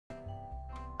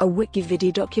a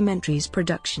WikiVidi Documentaries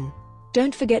production.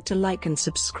 Don't forget to like and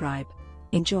subscribe.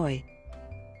 Enjoy.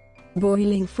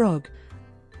 Boiling frog.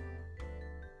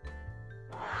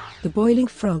 The boiling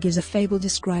frog is a fable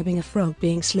describing a frog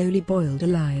being slowly boiled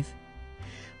alive.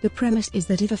 The premise is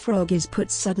that if a frog is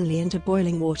put suddenly into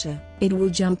boiling water, it will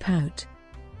jump out.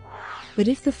 But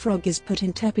if the frog is put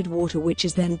in tepid water which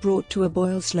is then brought to a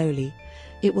boil slowly,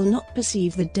 it will not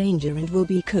perceive the danger and will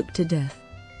be cooked to death.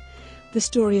 The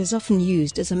story is often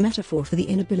used as a metaphor for the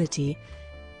inability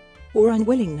or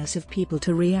unwillingness of people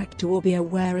to react to or be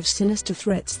aware of sinister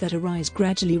threats that arise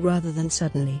gradually rather than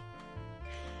suddenly.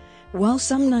 While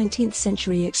some 19th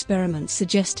century experiments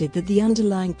suggested that the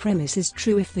underlying premise is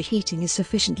true if the heating is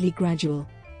sufficiently gradual,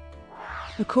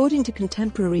 according to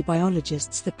contemporary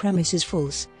biologists the premise is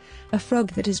false. A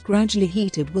frog that is gradually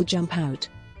heated will jump out.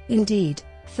 Indeed,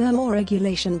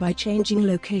 thermoregulation by changing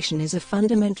location is a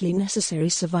fundamentally necessary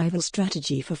survival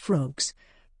strategy for frogs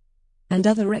and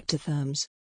other ectotherms.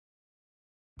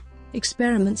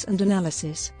 Experiments and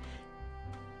analysis.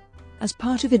 As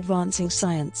part of advancing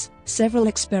science, several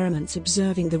experiments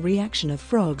observing the reaction of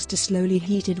frogs to slowly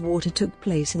heated water took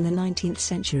place in the 19th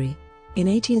century. In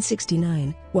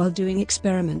 1869, while doing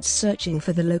experiments searching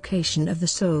for the location of the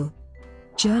soul,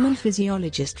 German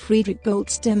physiologist Friedrich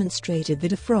Goltz demonstrated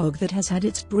that a frog that has had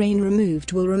its brain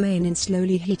removed will remain in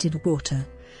slowly heated water,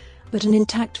 but an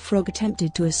intact frog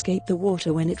attempted to escape the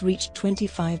water when it reached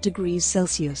 25 degrees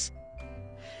Celsius.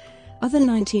 Other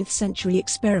 19th century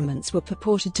experiments were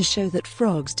purported to show that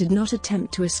frogs did not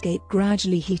attempt to escape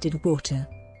gradually heated water.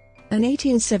 An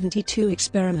 1872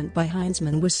 experiment by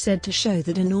Heinzmann was said to show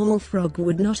that a normal frog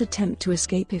would not attempt to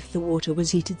escape if the water was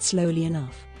heated slowly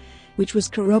enough, which was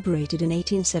corroborated in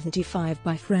 1875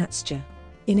 by Fratzscher.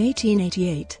 In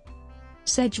 1888,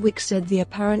 Sedgwick said the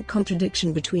apparent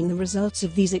contradiction between the results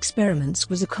of these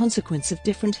experiments was a consequence of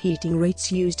different heating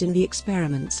rates used in the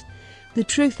experiments. The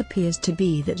truth appears to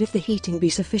be that if the heating be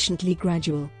sufficiently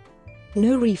gradual,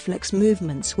 no reflex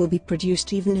movements will be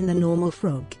produced even in the normal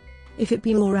frog. If it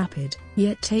be more rapid,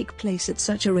 yet take place at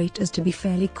such a rate as to be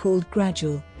fairly called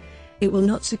gradual, it will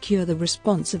not secure the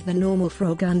response of the normal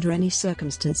frog under any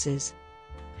circumstances.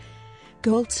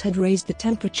 Goltz had raised the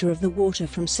temperature of the water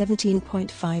from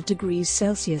 17.5 degrees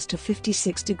Celsius to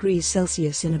 56 degrees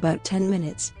Celsius in about 10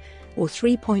 minutes, or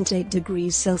 3.8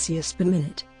 degrees Celsius per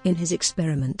minute, in his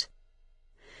experiment.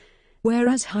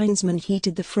 Whereas Heinzmann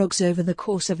heated the frogs over the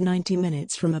course of 90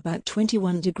 minutes from about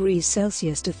 21 degrees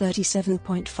Celsius to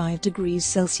 37.5 degrees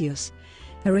Celsius,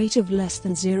 a rate of less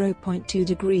than 0.2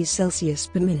 degrees Celsius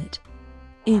per minute.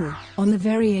 On the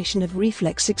variation of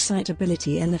reflex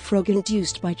excitability and the frog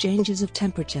induced by changes of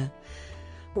temperature,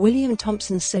 William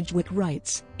Thompson Sedgwick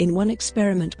writes, in one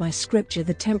experiment by Scripture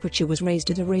the temperature was raised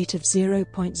at a rate of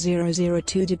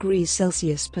 0.002 degrees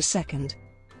Celsius per second,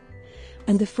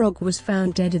 and the frog was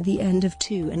found dead at the end of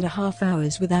 2.5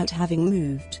 hours without having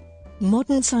moved.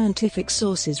 Modern scientific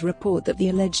sources report that the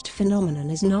alleged phenomenon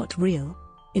is not real.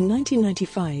 In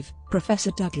 1995,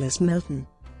 Professor Douglas Melton,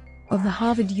 of the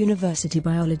Harvard University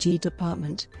Biology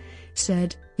Department,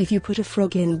 said, "If you put a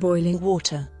frog in boiling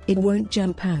water, it won't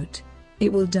jump out.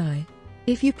 It will die.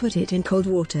 If you put it in cold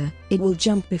water, it will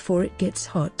jump before it gets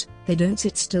hot. They don't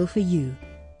sit still for you.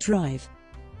 Drive."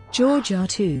 George R.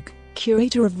 Toog,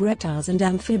 curator of reptiles and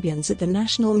amphibians at the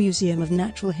National Museum of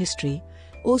Natural History,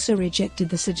 also rejected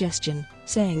the suggestion,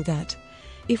 saying that,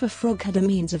 if a frog had a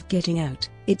means of getting out,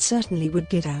 it certainly would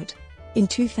get out. In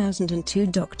 2002,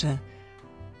 Dr.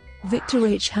 Victor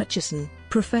H. Hutchison,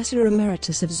 professor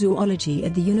emeritus of zoology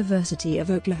at the University of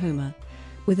Oklahoma,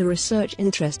 with a research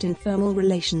interest in thermal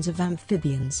relations of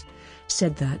amphibians,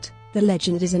 said that the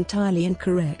legend is entirely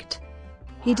incorrect.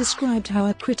 He described how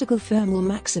a critical thermal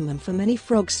maximum for many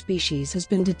frog species has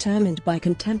been determined by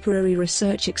contemporary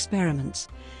research experiments,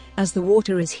 as the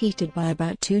water is heated by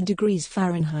about 2 degrees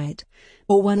Fahrenheit,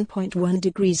 or 1.1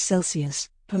 degrees Celsius,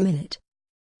 per minute.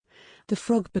 The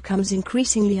frog becomes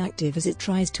increasingly active as it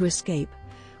tries to escape,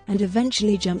 and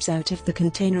eventually jumps out if the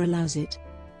container allows it.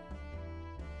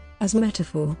 As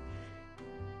metaphor,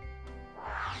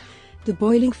 the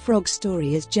boiling frog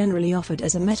story is generally offered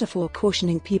as a metaphor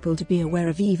cautioning people to be aware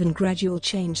of even gradual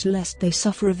change lest they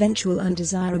suffer eventual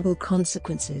undesirable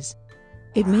consequences.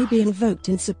 It may be invoked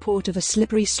in support of a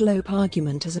slippery slope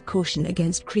argument as a caution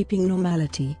against creeping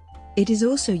normality. It is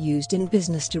also used in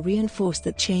business to reinforce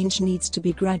that change needs to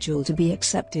be gradual to be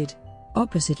accepted.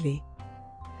 Oppositely,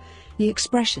 the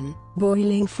expression,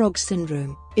 boiling frog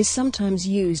syndrome, is sometimes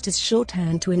used as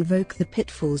shorthand to invoke the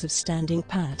pitfalls of standing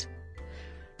pat.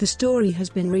 The story has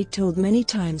been retold many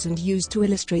times and used to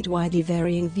illustrate widely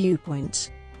varying viewpoints.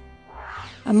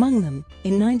 Among them,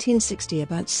 in 1960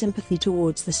 about sympathy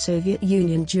towards the Soviet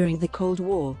Union during the Cold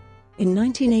War. In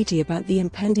 1980 about the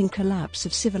impending collapse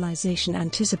of civilization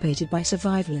anticipated by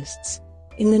survivalists.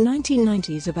 In the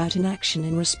 1990s about inaction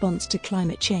in response to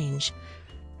climate change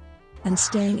and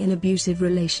staying in abusive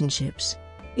relationships.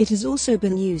 It has also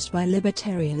been used by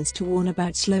libertarians to warn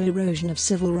about slow erosion of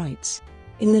civil rights.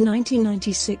 In the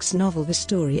 1996 novel The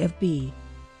Story of B.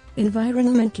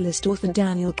 Environmentalist author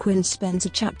Daniel Quinn spends a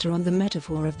chapter on the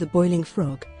metaphor of the boiling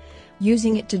frog,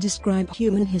 using it to describe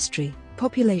human history,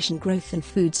 population growth and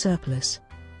food surplus.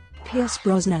 Pierce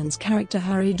Brosnan's character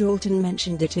Harry Dalton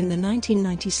mentioned it in the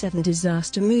 1997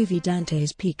 disaster movie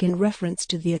Dante's Peak in reference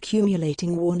to the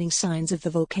accumulating warning signs of the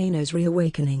volcano's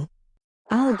reawakening.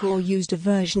 Al Gore used a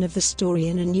version of the story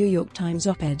in a New York Times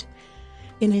op-ed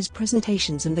in his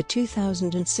presentations and the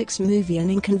 2006 movie An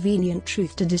Inconvenient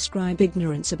Truth to describe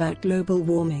ignorance about global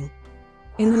warming.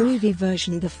 In the movie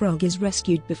version, the frog is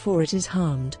rescued before it is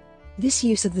harmed. This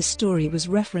use of the story was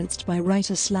referenced by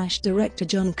writer/director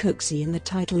John Cooksey in the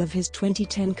title of his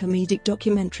 2010 comedic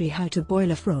documentary How to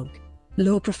Boil a Frog.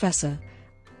 Law professor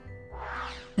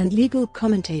and legal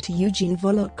commentator Eugene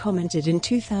Volokh commented in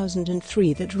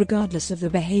 2003 that regardless of the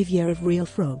behavior of real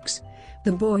frogs,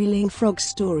 the boiling frog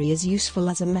story is useful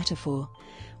as a metaphor,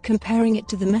 comparing it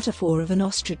to the metaphor of an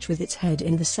ostrich with its head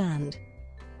in the sand.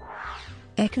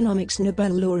 Economics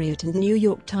Nobel laureate and New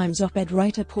York Times op-ed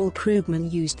writer Paul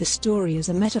Krugman used the story as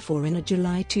a metaphor in a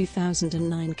July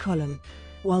 2009 column,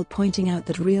 while pointing out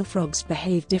that real frogs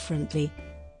behave differently.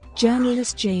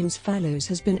 Journalist James Fallows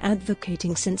has been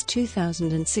advocating since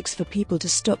 2006 for people to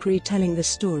stop retelling the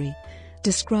story,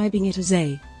 describing it as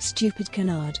a stupid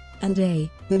canard and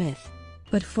a myth.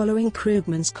 But following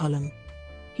Krugman's column,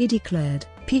 he declared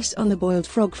peace on the boiled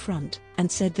frog front, and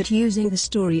said that using the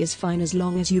story is fine as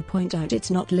long as you point out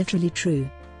it's not literally true.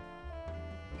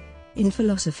 In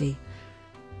philosophy,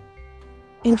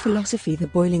 the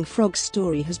boiling frog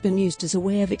story has been used as a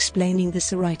way of explaining the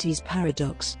Sorites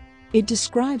paradox. It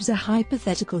describes a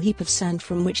hypothetical heap of sand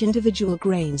from which individual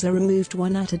grains are removed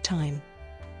one at a time,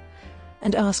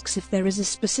 and asks if there is a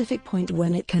specific point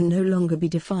when it can no longer be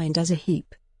defined as a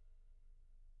heap.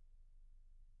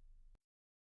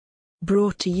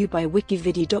 Brought to you by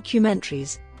WikiVidi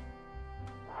Documentaries.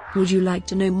 Would you like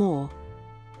to know more?